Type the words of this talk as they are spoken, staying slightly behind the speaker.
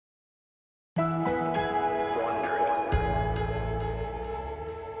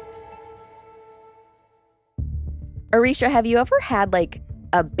Arisha, have you ever had like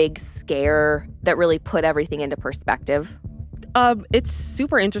a big scare that really put everything into perspective? It's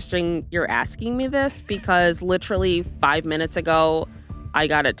super interesting you're asking me this because literally 5 minutes ago, I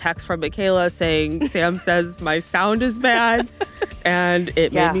got a text from Michaela saying, Sam says my sound is bad, and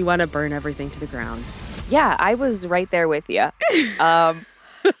it made me want to burn everything to the ground. Yeah, I was right there with you.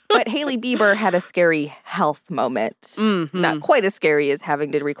 But Hailey Bieber had a scary health moment. Mm-hmm. Not quite as scary as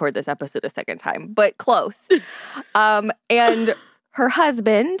having to record this episode a second time, but close. And her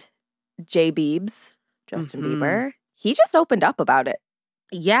husband, J. Biebs, Justin Bieber, he just opened up about it.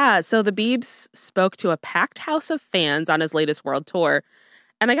 Yeah, so the Biebs spoke to a packed house of fans on his latest world tour.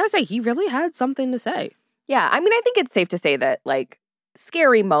 And I gotta say, he really had something to say. Yeah, I mean, I think it's safe to say that, like,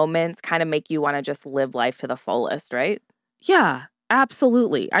 scary moments kind of make you want to just live life to the fullest, right? Yeah,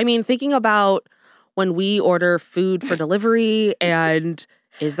 absolutely. I mean, thinking about when we order food for delivery and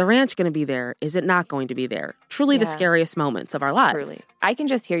is the ranch going to be there? Is it not going to be there? Truly the scariest moments of our lives. Truly. I can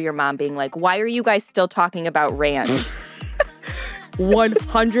just hear your mom being like, why are you guys still talking about ranch?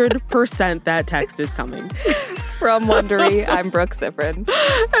 100% that text is coming. From Wondery, I'm Brooke Siffrin.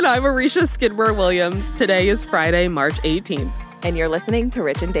 And I'm Arisha Skidmore-Williams. Today is Friday, March 18th. And you're listening to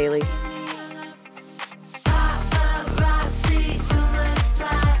Rich and Daily.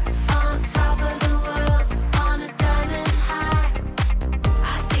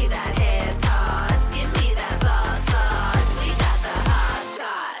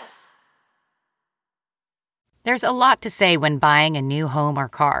 There's a lot to say when buying a new home or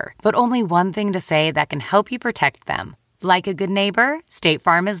car, but only one thing to say that can help you protect them. Like a good neighbor, State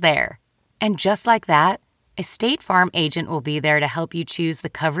Farm is there. And just like that, a State Farm agent will be there to help you choose the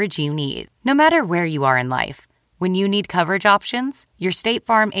coverage you need, no matter where you are in life. When you need coverage options, your State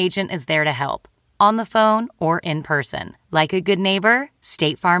Farm agent is there to help, on the phone or in person. Like a good neighbor,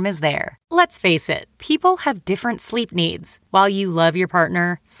 State Farm is there. Let's face it, people have different sleep needs. While you love your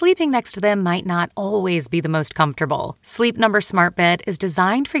partner, sleeping next to them might not always be the most comfortable. Sleep Number Smart Bed is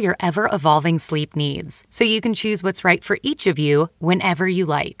designed for your ever-evolving sleep needs, so you can choose what's right for each of you whenever you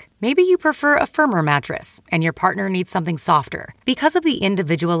like. Maybe you prefer a firmer mattress, and your partner needs something softer. Because of the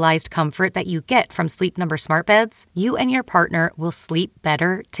individualized comfort that you get from Sleep Number Smart Beds, you and your partner will sleep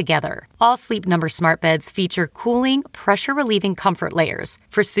better together. All Sleep Number Smart Beds feature cooling, pressure-relieving comfort layers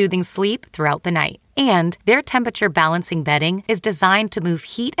for soothing sleep throughout the night. And their temperature-balancing bedding is designed to move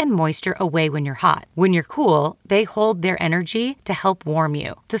heat and moisture away when you're hot. When you're cool, they hold their energy to help warm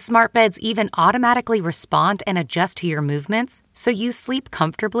you. The smart beds even automatically respond and adjust to your movements, so you sleep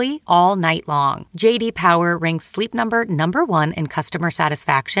comfortably all night long. J.D. Power ranks Sleep Number #1 in customer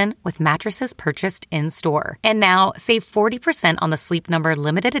satisfaction with mattresses purchased in-store. And now, save 40% on the Sleep Number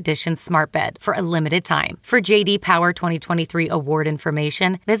Limited Edition Smart Bed for a limited time. For J.D. Power 2023 award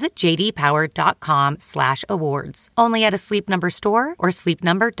information, visit jdpower.com/awards. Only at a Sleep Number store or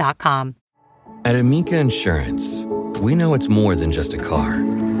sleepnumber.com. At Amica Insurance, we know it's more than just a car.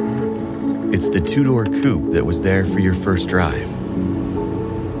 It's the two-door coupe that was there for your first drive.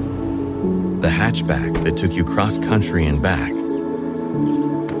 The hatchback that took you cross-country and back.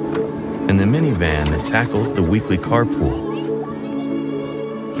 And the minivan that tackles the weekly carpool.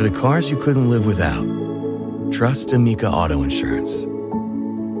 For the cars you couldn't live without, trust Amica Auto Insurance.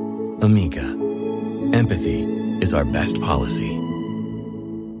 Amica. Empathy is our best policy.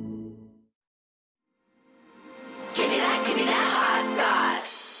 Give me that hot goss.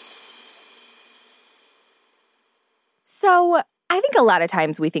 So I think a lot of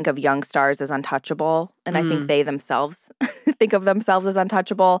times we think of young stars as untouchable, and I think they themselves think of themselves as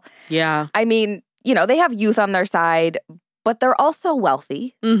untouchable. Yeah. I mean, you know, they have youth on their side, but they're also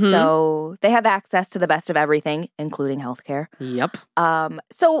wealthy. So they have access to the best of everything, including healthcare. Yep.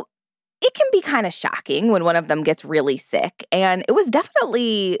 So it can be kind of shocking when one of them gets really sick. And it was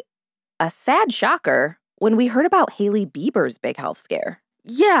definitely a sad shocker when we heard about Hailey Bieber's big health scare.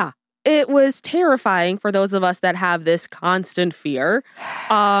 Yeah. It was terrifying for those of us that have this constant fear.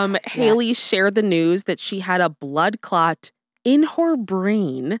 Hailey shared the news that she had a blood clot in her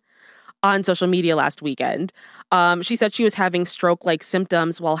brain on social media last weekend. She said she was having stroke-like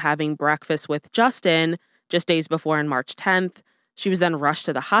symptoms while having breakfast with Justin just days before on March 10th. She was then rushed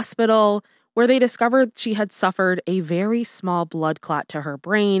to the hospital where they discovered she had suffered a very small blood clot to her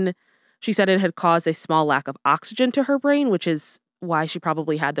brain. She said it had caused a small lack of oxygen to her brain, which is why she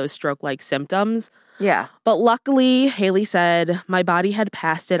probably had those stroke-like symptoms. Yeah. But luckily, Hailey said, my body had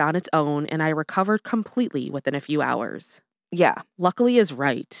passed it on its own and I recovered completely within a few hours. Yeah. Luckily is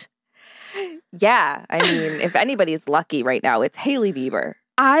right. Yeah. I mean, if anybody's lucky right now, it's Hailey Bieber.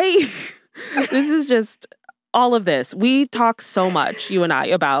 This is just all of this. We talk so much, you and I,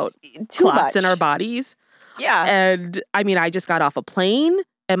 about clots in our bodies. Yeah. And I mean, I just got off a plane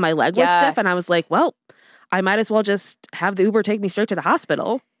and my leg was stiff and I was like, well, I might as well just have the Uber take me straight to the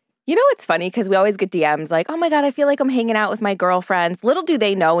hospital. You know, it's funny because we always get DMs like, oh my God, I feel like I'm hanging out with my girlfriends. Little do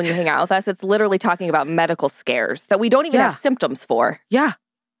they know when you hang out with us, it's literally talking about medical scares that we don't even have symptoms for. Yeah.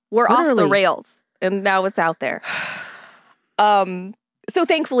 We're off the rails and now it's out there. So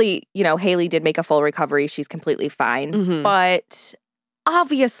thankfully, you know, Hailey did make a full recovery. She's completely fine. Mm-hmm. But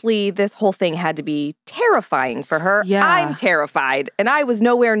obviously this whole thing had to be terrifying for her. Yeah. I'm terrified and I was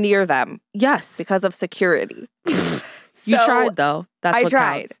nowhere near them. Yes. Because of security. You tried, though. That's what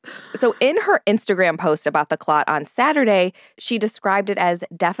tried. counts. So in her Instagram post about the clot on Saturday, she described it as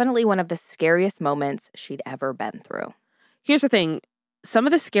definitely one of the scariest moments she'd ever been through. Here's the thing. Some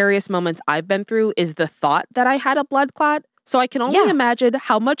of the scariest moments I've been through is the thought that I had a blood clot. So I can only imagine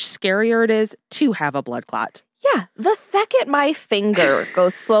how much scarier it is to have a blood clot. Yeah. The second my finger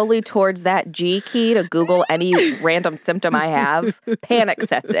goes slowly towards that G key to Google any random symptom I have, panic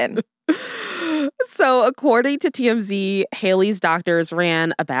sets in. So according to TMZ, Hailey's doctors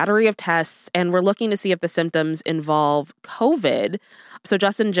ran a battery of tests and were looking to see if the symptoms involve COVID. So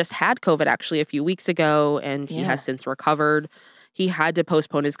Justin just had COVID actually a few weeks ago, and he has since recovered. He had to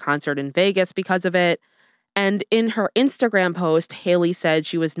postpone his concert in Vegas because of it. And in her Instagram post, Hailey said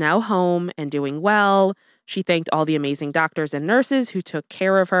she was now home and doing well. She thanked all the amazing doctors and nurses who took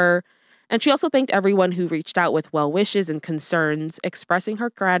care of her. And she also thanked everyone who reached out with well wishes and concerns, expressing her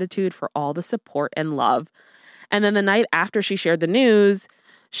gratitude for all the support and love. And then the night after she shared the news,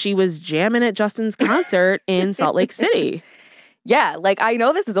 she was jamming at Justin's concert in Salt Lake City. Yeah, like I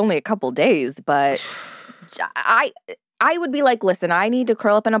know this is only a couple days, but I would be like, listen, I need to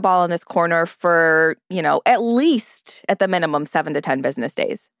curl up in a ball in this corner for, you know, at least at the minimum 7 to 10 business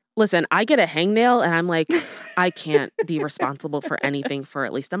days. Listen, I get a hangnail and I'm like, I can't be responsible for anything for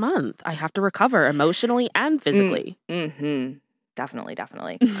at least a month. I have to recover emotionally and physically. Mm-hmm. Definitely.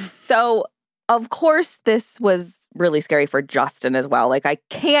 So, of course, this was really scary for Justin as well. Like, I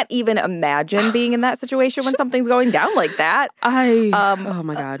can't even imagine being in that situation when something's going down like that. Oh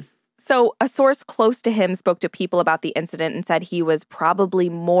my God. So a source close to him spoke to People about the incident and said he was probably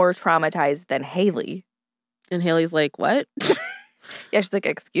more traumatized than Hailey. And Hailey's like, what? Yeah, she's like,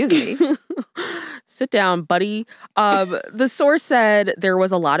 excuse me. Sit down, buddy. The source said there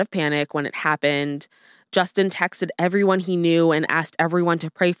was a lot of panic when it happened. Justin texted everyone he knew and asked everyone to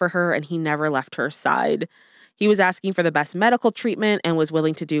pray for her, and he never left her side. He was asking for the best medical treatment and was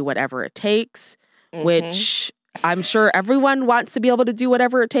willing to do whatever it takes, which I'm sure everyone wants to be able to do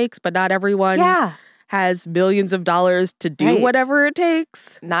whatever it takes, but not everyone has millions of dollars to do whatever it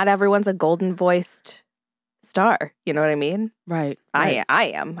takes. Not everyone's a golden-voiced star. You know what I mean? Right. I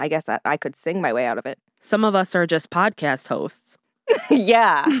am. I guess I could sing my way out of it. Some of us are just podcast hosts.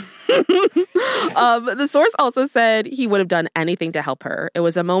 Yeah. The source also said he would have done anything to help her. It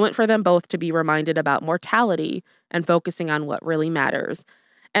was a moment for them both to be reminded about mortality and focusing on what really matters.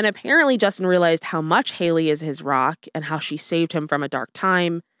 And apparently Justin realized how much Hailey is his rock and how she saved him from a dark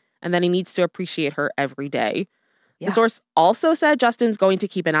time, and that he needs to appreciate her every day. Yeah. The source also said Justin's going to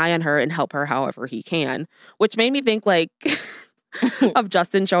keep an eye on her and help her however he can, which made me think like of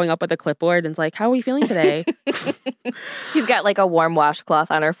Justin showing up with a clipboard and it's like, how are we feeling today? He's got like a warm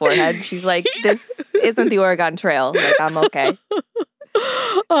washcloth on her forehead. She's like, this isn't the Oregon Trail. Like, I'm okay.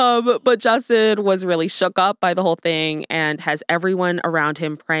 But Justin was really shook up by the whole thing and has everyone around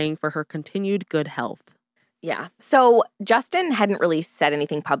him praying for her continued good health. Yeah. So Justin hadn't really said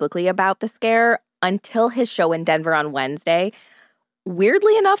anything publicly about the scare until his show in Denver on Wednesday.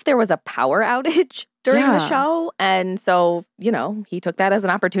 Weirdly enough, there was a power outage during the show. And so, you know, he took that as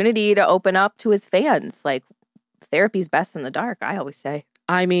an opportunity to open up to his fans. Like, therapy's best in the dark, I always say.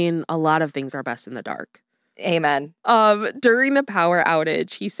 I mean, a lot of things are best in the dark. Amen. During the power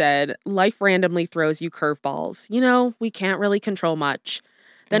outage, he said, life randomly throws you curveballs. You know, we can't really control much.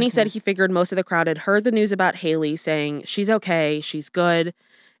 Then he said he figured most of the crowd had heard the news about Hailey, saying, she's okay, she's good.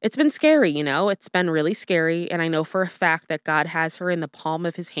 It's been scary, you know, it's been really scary. And I know for a fact that God has her in the palm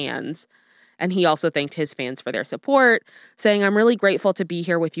of his hands. And he also thanked his fans for their support, saying, I'm really grateful to be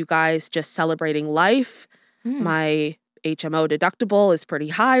here with you guys, just celebrating life. My HMO deductible is pretty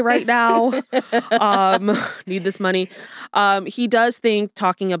high right now. Need this money. He does think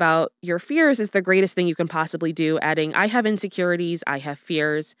talking about your fears is the greatest thing you can possibly do, adding, I have insecurities, I have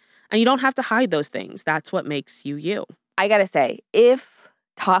fears, and you don't have to hide those things. That's what makes you you. I gotta say, if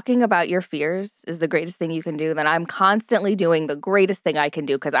talking about your fears is the greatest thing you can do, then I'm constantly doing the greatest thing I can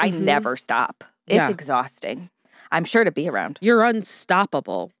do because I never stop. It's exhausting. I'm sure to be around. You're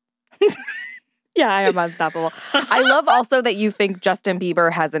unstoppable. Yeah, I am unstoppable. I love also that you think Justin Bieber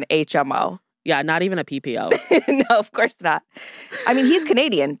has an HMO. Yeah, not even a PPO. No, of course not. I mean, he's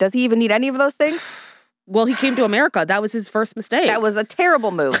Canadian. Does he even need any of those things? Well, he came to America. That was his first mistake. That was a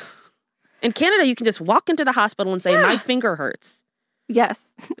terrible move. In Canada, you can just walk into the hospital and say, my finger hurts. Yes.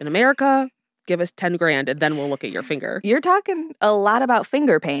 In America, give us 10 grand and then we'll look at your finger. You're talking a lot about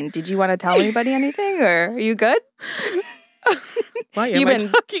finger pain. Did you want to tell anybody anything, or are you good? Why am I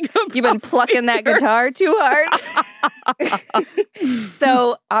talking about You've been plucking that guitar too hard.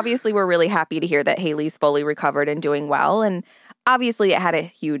 So obviously we're really happy to hear that Haley's fully recovered and doing well. And obviously it had a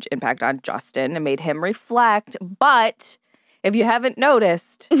huge impact on Justin and made him reflect. But if you haven't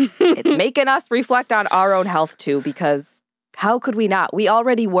noticed, it's making us reflect on our own health too, because how could we not? We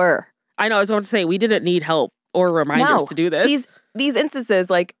already were. I know, I was about to say, we didn't need help or reminders to do this. These instances,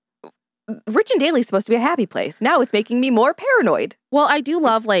 like, Rich and Daly's supposed to be a happy place. Now it's making me more paranoid. Well, I do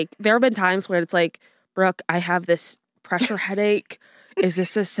love, like, there have been times where it's like, Brooke, I have this pressure headache. Is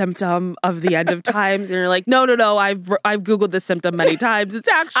this a symptom of the end of times? And you're like, no, I've Googled this symptom many times. It's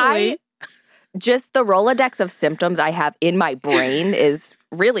actually... Just the Rolodex of symptoms I have in my brain is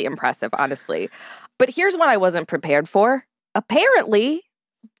really impressive, honestly. But here's what I wasn't prepared for. Apparently,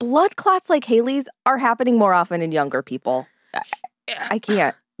 blood clots like Haley's are happening more often in younger people. I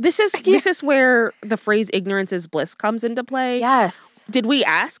can't. This is where the phrase ignorance is bliss comes into play. Yes. Did we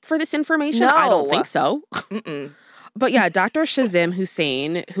ask for this information? No. I don't think so. Mm-mm. But yeah, Dr. Shazim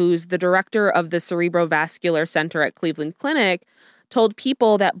Hussein, who's the director of the Cerebrovascular Center at Cleveland Clinic, told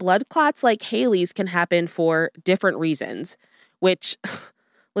people that blood clots like Haley's can happen for different reasons, which,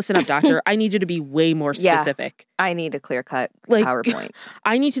 listen up, doctor, I need you to be way more specific. Yeah, I need a clear-cut like, PowerPoint.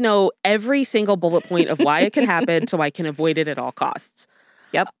 I need to know every single bullet point of why it can happen so I can avoid it at all costs.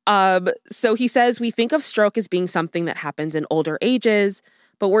 Yep. So he says, we think of stroke as being something that happens in older ages,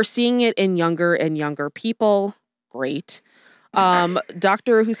 but we're seeing it in younger and younger people. Great.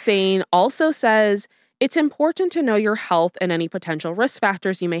 Dr. Hussein also says it's important to know your health and any potential risk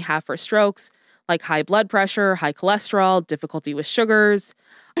factors you may have for strokes, like high blood pressure, high cholesterol, difficulty with sugars.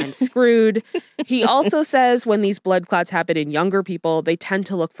 I'm screwed. He also says when these blood clots happen in younger people, they tend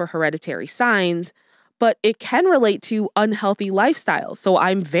to look for hereditary signs, but it can relate to unhealthy lifestyles. So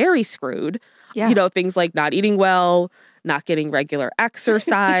I'm very screwed. Yeah. You know, things like not eating well, not getting regular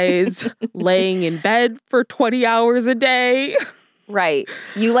exercise, laying in bed for 20 hours a day. Right.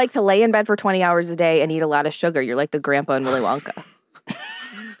 You like to lay in bed for 20 hours a day and eat a lot of sugar. You're like the grandpa in Willy Wonka.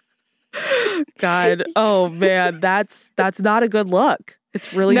 God. Oh, man. That's not a good look.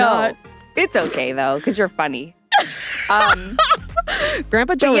 It's really not. It's okay, though, because you're funny.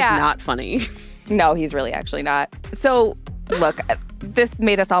 Grandpa Joe is not funny. No, he's really actually not. So, look, this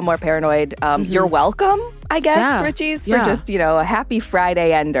made us all more paranoid. You're welcome, I guess, Richies, for just, a happy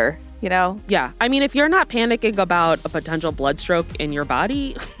Friday ender, Yeah. I mean, if you're not panicking about a potential blood stroke in your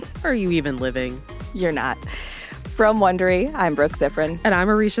body, are you even living? You're not. From Wondery, I'm Brooke Ziffrin. And I'm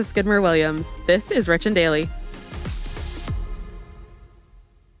Arisha Skidmore-Williams. This is Rich and Daily.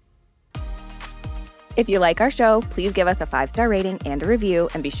 If you like our show, please give us a 5-star rating and a review,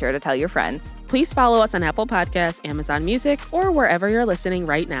 and be sure to tell your friends. Please follow us on Apple Podcasts, Amazon Music, or wherever you're listening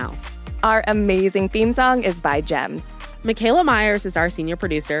right now. Our amazing theme song is by Gems. Michaela Myers is our senior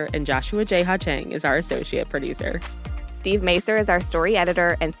producer, and Joshua J. Ha-Cheng is our associate producer. Steve Macer is our story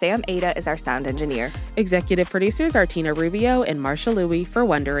editor, and Sam Ada is our sound engineer. Executive producers are Tina Rubio and Marsha Louie for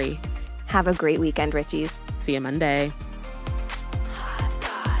Wondery. Have a great weekend, Richies. See you Monday.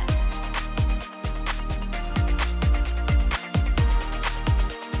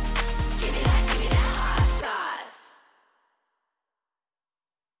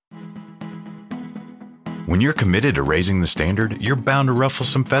 When you're committed to raising the standard, you're bound to ruffle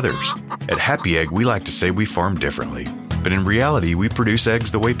some feathers. At Happy Egg, we like to say we farm differently. But in reality, we produce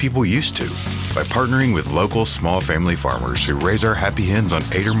eggs the way people used to, by partnering with local small family farmers who raise our happy hens on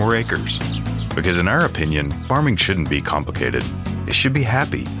 8 or more acres. Because in our opinion, farming shouldn't be complicated. It should be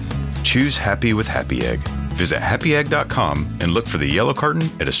happy. Choose happy with Happy Egg. Visit happyegg.com and look for the yellow carton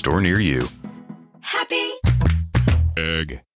at a store near you. Happy Egg.